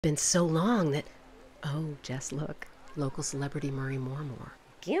Been so long that... Oh, Jess, look. Local celebrity Murray Mormore.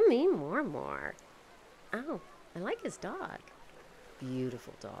 Give me more. Oh, I like his dog.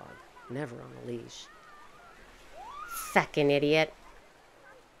 Beautiful dog. Never on a leash. Feckin' idiot.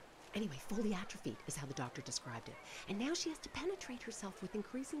 Anyway, fully atrophied is how the doctor described it. And now she has to penetrate herself with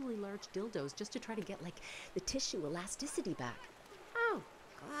increasingly large dildos just to try to get, the tissue elasticity back. Oh,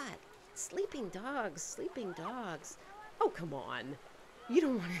 God. Sleeping dogs. Oh, come on. You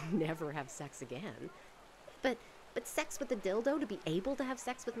don't want to never have sex again. But sex with a dildo to be able to have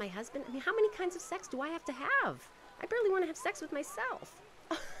sex with my husband? I mean, how many kinds of sex do I have to have? I barely want to have sex with myself.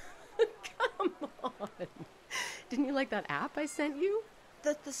 Come on. Didn't you like that app I sent you?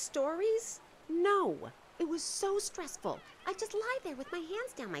 The stories? No. It was so stressful. I just lie there with my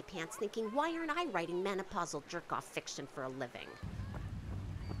hands down my pants thinking, why aren't I writing menopausal jerk-off fiction for a living?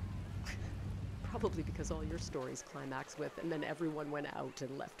 Probably because all your stories climax with, and then everyone went out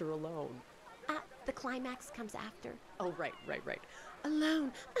and left her alone. The climax comes after. Oh, right.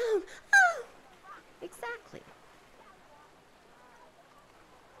 Alone. Oh. Exactly.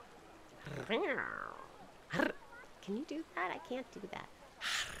 Can you do that? I can't do that.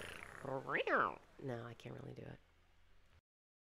 No, I can't really do it.